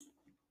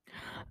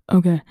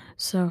Okay,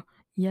 so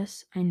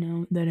yes, I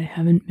know that I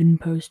haven't been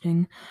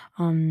posting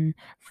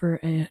for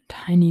a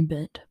tiny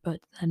bit, but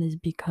that is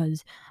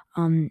because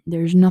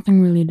there's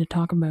nothing really to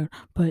talk about.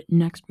 But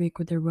next week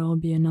there will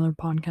be another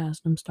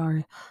podcast. I'm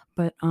sorry.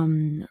 But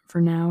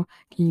for now,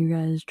 can you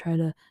guys try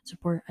to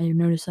support? I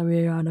noticed that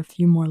we got a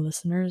few more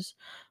listeners.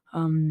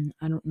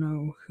 I don't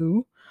know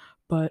who,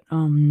 but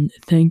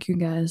thank you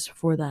guys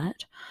for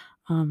that.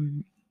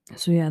 Um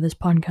so yeah, this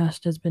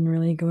podcast has been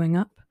really going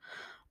up.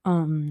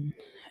 Um,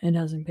 it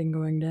hasn't been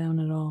going down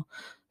at all.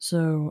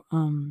 So,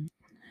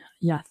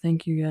 yeah,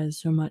 thank you guys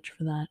so much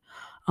for that.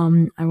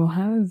 I will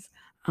have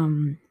a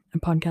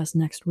podcast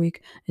next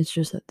week. It's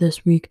just that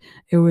this week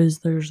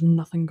there's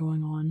nothing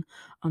going on.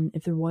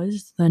 If there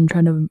was, then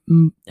try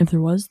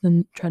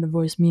to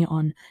voice me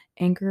on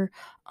Anchor.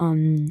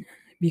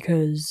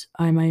 Because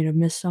I might have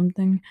missed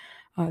something.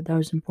 That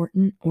was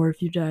important, or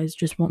if you guys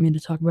just want me to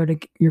talk about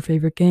your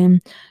favorite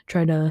game,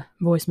 try to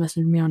voice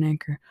message me on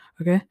Anchor.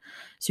 Okay,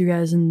 see you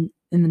guys in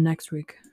the next week.